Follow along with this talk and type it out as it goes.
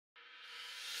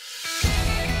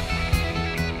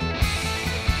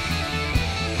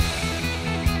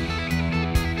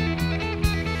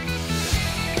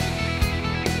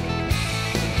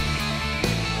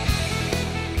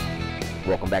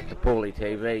Paulie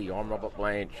TV, I'm Robert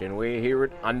Blanch and we're here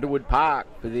at Underwood Park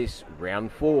for this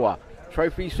round 4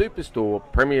 Trophy Superstore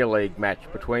Premier League match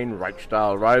between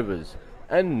Rochedale Rovers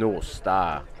and North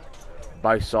Star.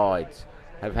 Both sides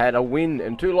have had a win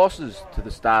and 2 losses to the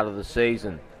start of the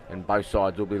season, and both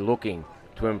sides will be looking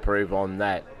to improve on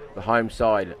that. The home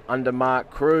side under Mark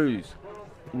Cruz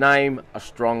name a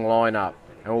strong lineup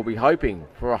and will be hoping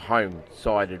for a home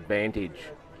side advantage.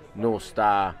 North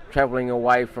Star, travelling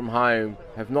away from home,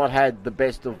 have not had the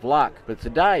best of luck, but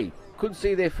today could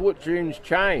see their fortunes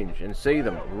change and see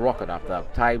them rocket up the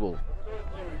table.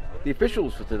 The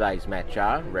officials for today's match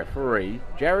are referee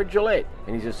Jared Gillette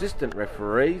and his assistant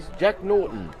referees Jack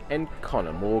Norton and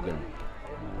Connor Morgan.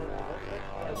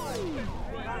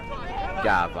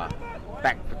 Garver,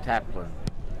 back for Taplin,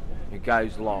 who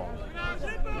goes long.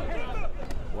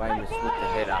 Weymouth with the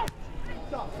header.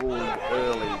 Forward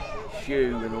early,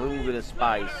 Shoe in a little bit of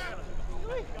space.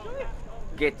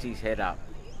 Gets his head up.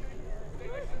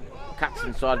 Cuts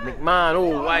inside McMahon.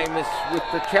 Oh, Weymouth with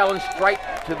the challenge straight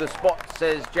to the spot,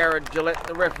 says Jared Gillette,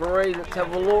 the referee. Let's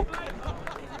have a look.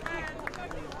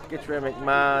 Gets around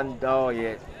McMahon. Oh,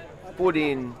 yeah. Foot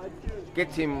in.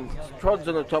 Gets him, trods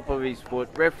on the top of his foot.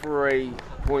 Referee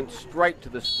points straight to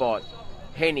the spot.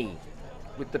 Henny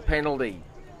with the penalty.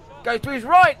 Goes to his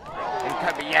right. And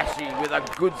Kobayashi with a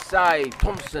good save.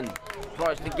 Thompson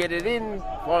tries to get it in.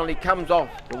 Finally comes off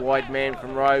the wide man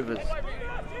from Rovers.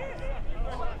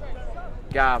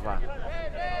 Garver.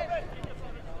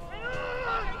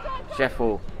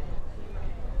 Sheffel.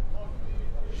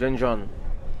 Zinjon.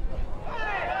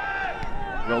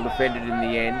 Well defended in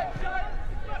the end.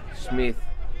 Smith.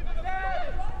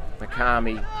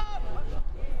 McCarmy.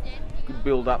 Good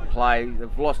build-up play.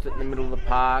 They've lost it in the middle of the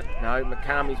park. No,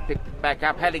 McCarmy's picked it back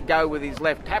up. Had to go with his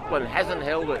left. Taplin hasn't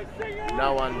held it.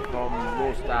 No one from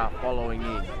North Star following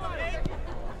in.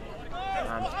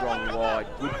 Armstrong wide.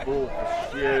 Good ball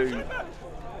for Shoe.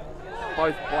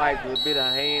 Both played with a bit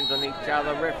of hands on each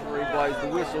other. Referee blows the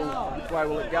whistle. Which way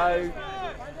will it go?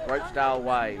 Rochedale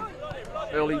way.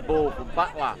 Early ball for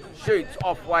Butler. Shoots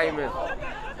off Weymouth.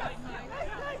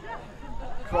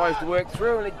 Tries to work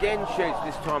through and again shoots,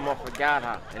 this time off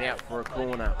Agata and out for a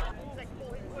corner.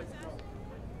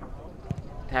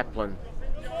 Taplin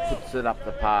puts it up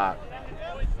the park.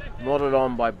 Nodded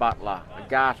on by Butler.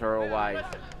 Agata away.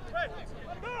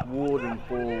 Warden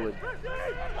forward.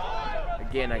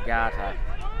 Again Agata.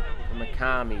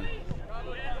 McCarmy.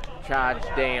 Charge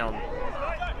down.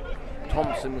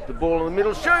 Thompson with the ball in the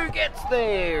middle. Shoe gets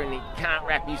there and he can't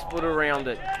wrap his foot around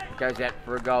it. Goes out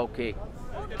for a goal kick.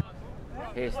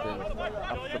 Heston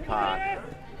up the park.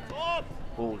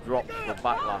 Ball drops for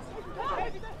Butler.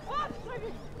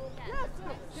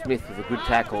 Smith with a good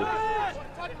tackle.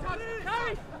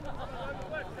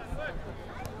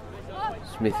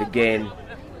 Smith again.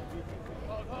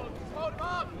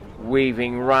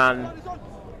 Weaving run.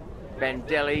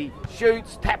 Vandelli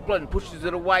shoots. Taplin pushes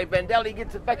it away. Vandelli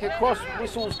gets it back across.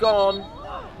 Whistle's gone.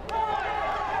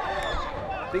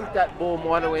 I think that ball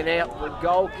might have went out for a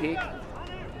goal kick.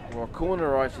 Or a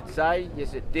corner, I should say.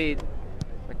 Yes, it did.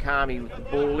 McCarmy with the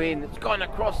ball in. It's gone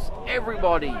across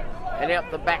everybody and out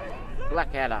the back.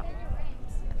 Blackadder.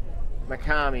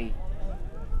 McCarmy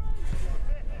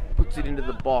puts it into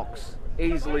the box.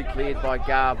 Easily cleared by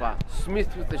Garver.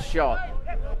 Smith with the shot.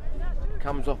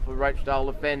 Comes off the Rochedale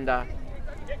defender.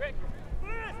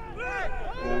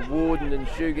 Well, Warden and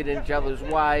Shoe get in each other's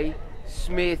way.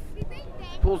 Smith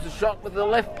pulls the shot with the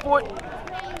left foot.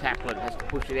 Taplin has to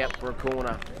push it out for a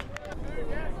corner.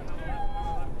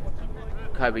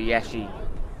 Kobayashi.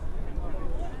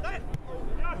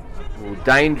 Ooh,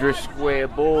 dangerous square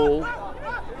ball.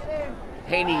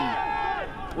 Henny.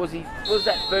 Was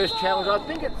that first challenge? I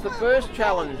think it's the first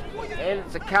challenge. And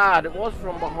it's a card. It was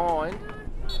from behind.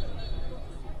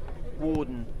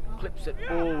 Warden clips it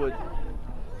forward.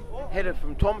 Header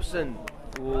from Thompson.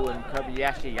 Ooh, and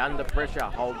Kobayashi under pressure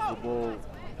holds the ball.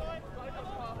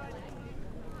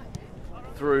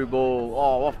 Through ball,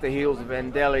 oh, off the heels of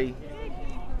Vandelli.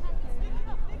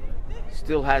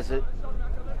 Still has it.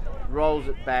 Rolls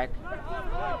it back.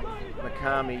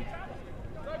 McCarmy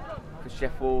for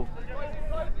Sheffel.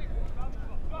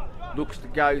 Looks to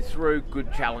go through.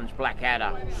 Good challenge,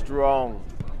 Blackadder. Strong.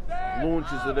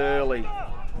 Launches it early.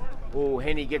 Oh,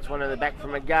 Henny gets one in the back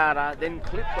from Agata. Then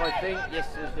clipped, I think. Yes,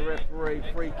 there's the referee.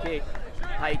 Free kick.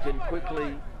 Taken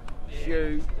quickly.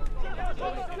 Shoe.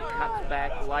 Cuts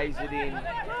back, lays it in.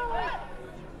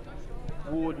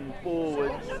 Warden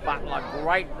forward. Butler,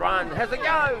 great run. Has a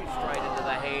go! Straight into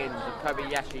the hands of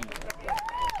Kobayashi,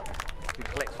 who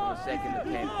collects on the second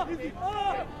attempt.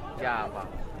 Garver.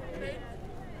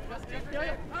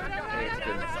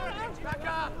 Hairston.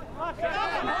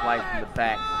 Good play from the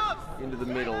back into the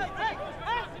middle.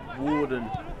 Warden.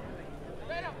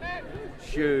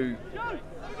 Shoe.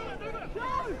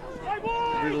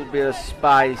 Little bit of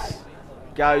space.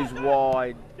 Goes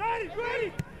wide.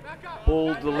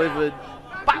 Ball delivered.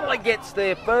 Butler gets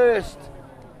there first.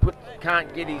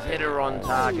 Can't get his header on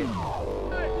target.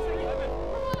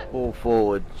 Ball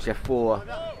forward. Shafur.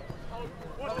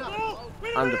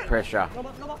 Under pressure.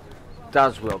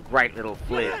 Does well. Great little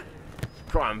flip.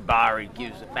 Triambari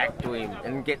gives it back to him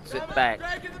and gets it back.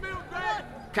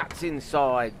 Cuts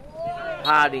inside.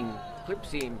 Harding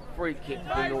clips him. Free kick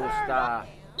for North Star.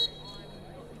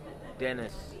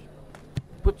 Dennis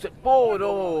puts it forward.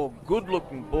 Oh, good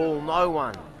looking ball. No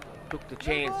one took the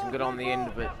chance and got on the end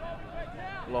of it.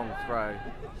 Long throw.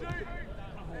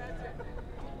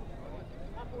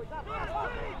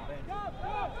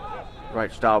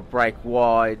 Rochedale break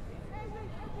wide.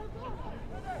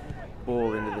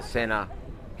 Ball into the centre.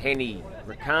 Henny.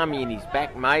 Rakami in his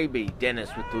back maybe. Dennis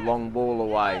with the long ball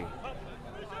away.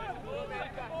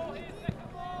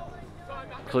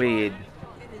 Cleared.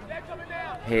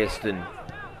 Hairston.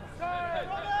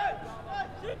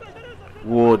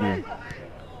 Warden.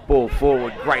 Ball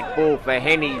forward. Great ball for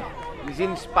Henny. He's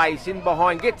in space, in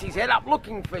behind. Gets his head up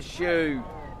looking for Shoe.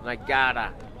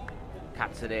 Nagata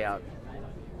cuts it out.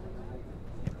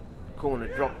 Corner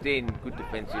dropped in. Good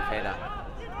defensive header.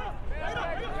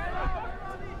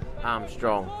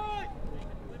 Armstrong.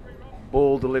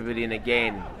 Ball delivered in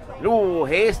again. Oh,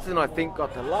 Hairston, I think,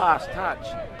 got the last touch.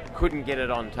 Couldn't get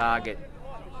it on target.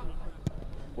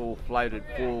 Ball floated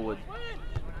forward.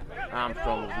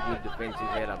 Armstrong was a good defensive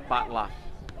header. Butler.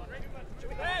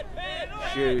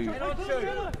 Shoe.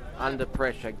 Under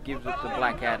pressure. Gives it to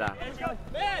Blackadder.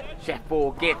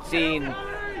 Shafur gets in.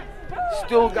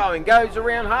 Still going. Goes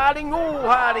around Harding. Oh,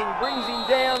 Harding brings him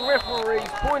down. Referees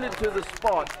pointed to the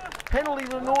spot. Penalty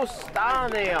to North Star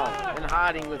now. And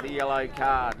Harding with a yellow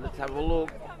card. Let's have a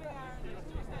look.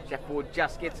 Shafur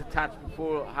just gets a touch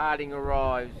before Harding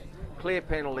arrives. Clear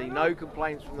penalty. No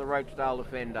complaints from the Rochedale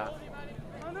defender.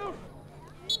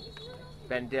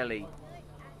 Vandelli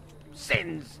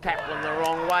sends Taplin the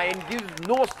wrong way and gives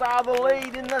North Star the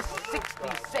lead in the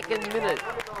 62nd minute.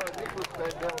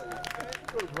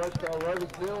 Rochedale Rovers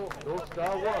 0, North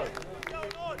Star 1.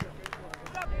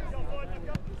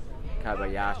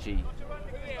 Kobayashi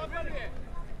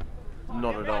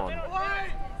nodded on.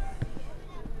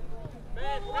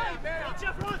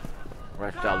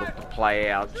 Rochedale looked to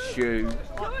play out. Shoe.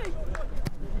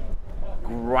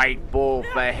 Great ball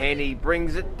for Henny.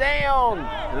 Brings it down.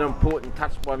 An important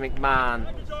touch by McMahon.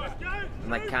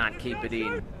 And they can't keep it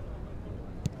in.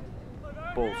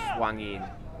 Ball swung in.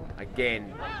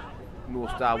 Again.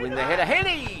 North Star win the header.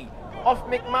 Henny! Off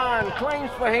McMahon.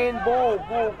 Claims for handball.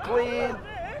 Ball cleared.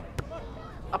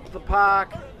 Up the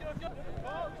park.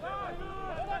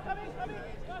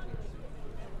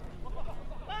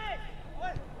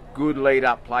 Good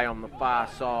lead-up play on the far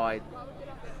side.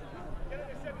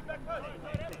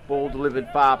 Ball delivered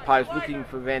far post, looking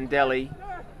for Vandelli.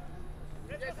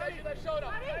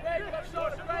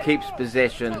 Keeps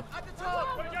possession.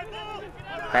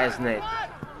 Basnet.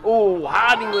 Oh,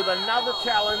 Harding with another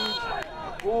challenge.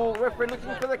 Oh, referee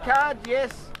looking for the card,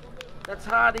 yes. That's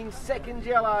Harding's second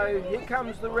yellow. Here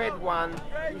comes the red one.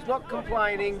 He's not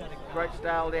complaining.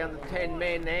 Rochedale down to 10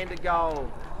 men and a goal.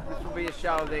 This will be a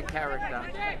show of their character.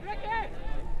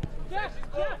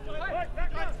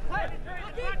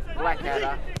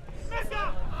 Blackadder.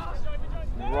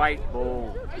 Great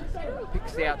ball.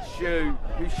 Picks out Shoe,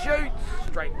 who shoots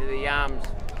straight to the arms.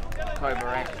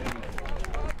 Kobayashi.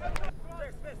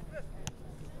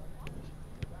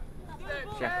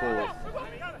 Shafur.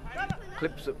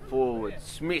 Clips it forward.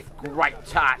 Smith, great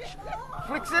touch.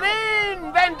 Flicks it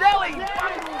in. Vandelli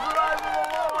bundles it over the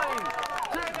line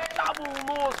to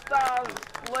double North Star's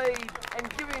lead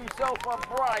and give himself a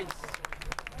brace.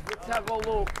 Let's have a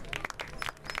look.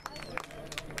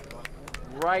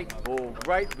 Great ball,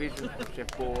 great vision from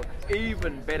Shafur.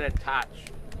 Even better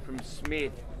touch from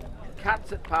Smith.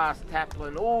 Cuts it past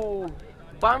Taplin. Oh,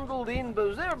 bundled in, but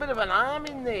was there a bit of an arm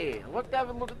in there? Let's have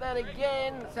a look at that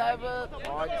again. Let's have a,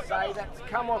 I'd say that's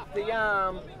come off the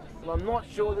arm. Well, I'm not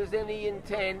sure there's any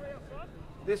intent.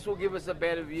 This will give us a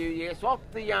better view. Yes, off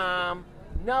the arm.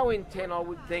 No intent, I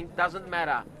would think. Doesn't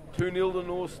matter. 2-0 to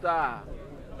North Star.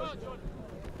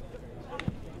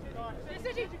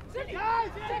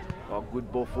 Oh,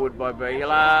 good ball forward by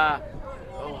Vila.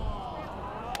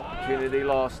 Oh, opportunity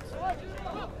lost.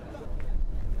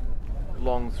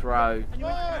 Long throw.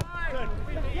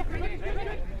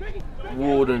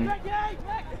 Warden.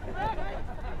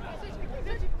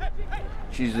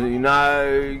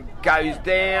 Shizuno goes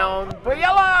down.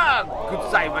 Biella!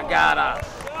 Good save, Agata.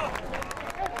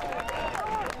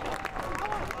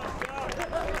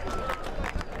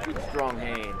 Good strong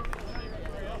hand.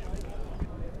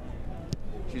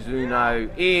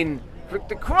 Shizuno in.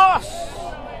 Flicked across.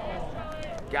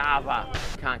 Gava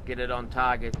can't get it on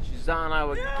target.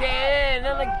 Shizano again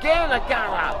and again.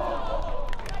 Agata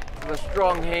with a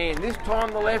strong hand. This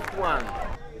time the left one.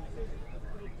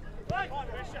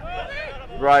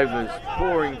 Rovers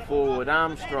pouring forward.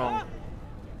 Armstrong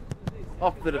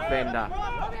off the defender.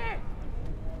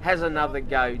 Has another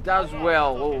go. Does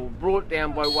well. Oh, brought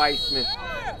down by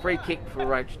Waysmith. Free kick for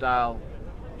Rochedale.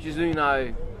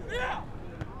 Shizuno.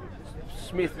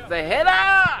 Smith with the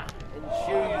header. And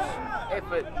Shoes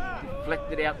effort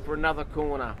deflected out for another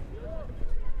corner.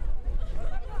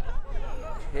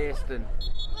 Hairston.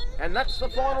 And that's the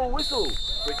final whistle,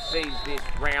 which sees this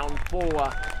round 4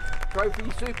 Trophy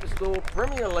Superstore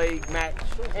Premier League match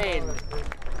end.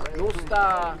 North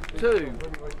Star 2,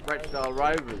 Rochedale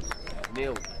Rovers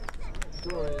 0.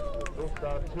 North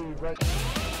Star 2,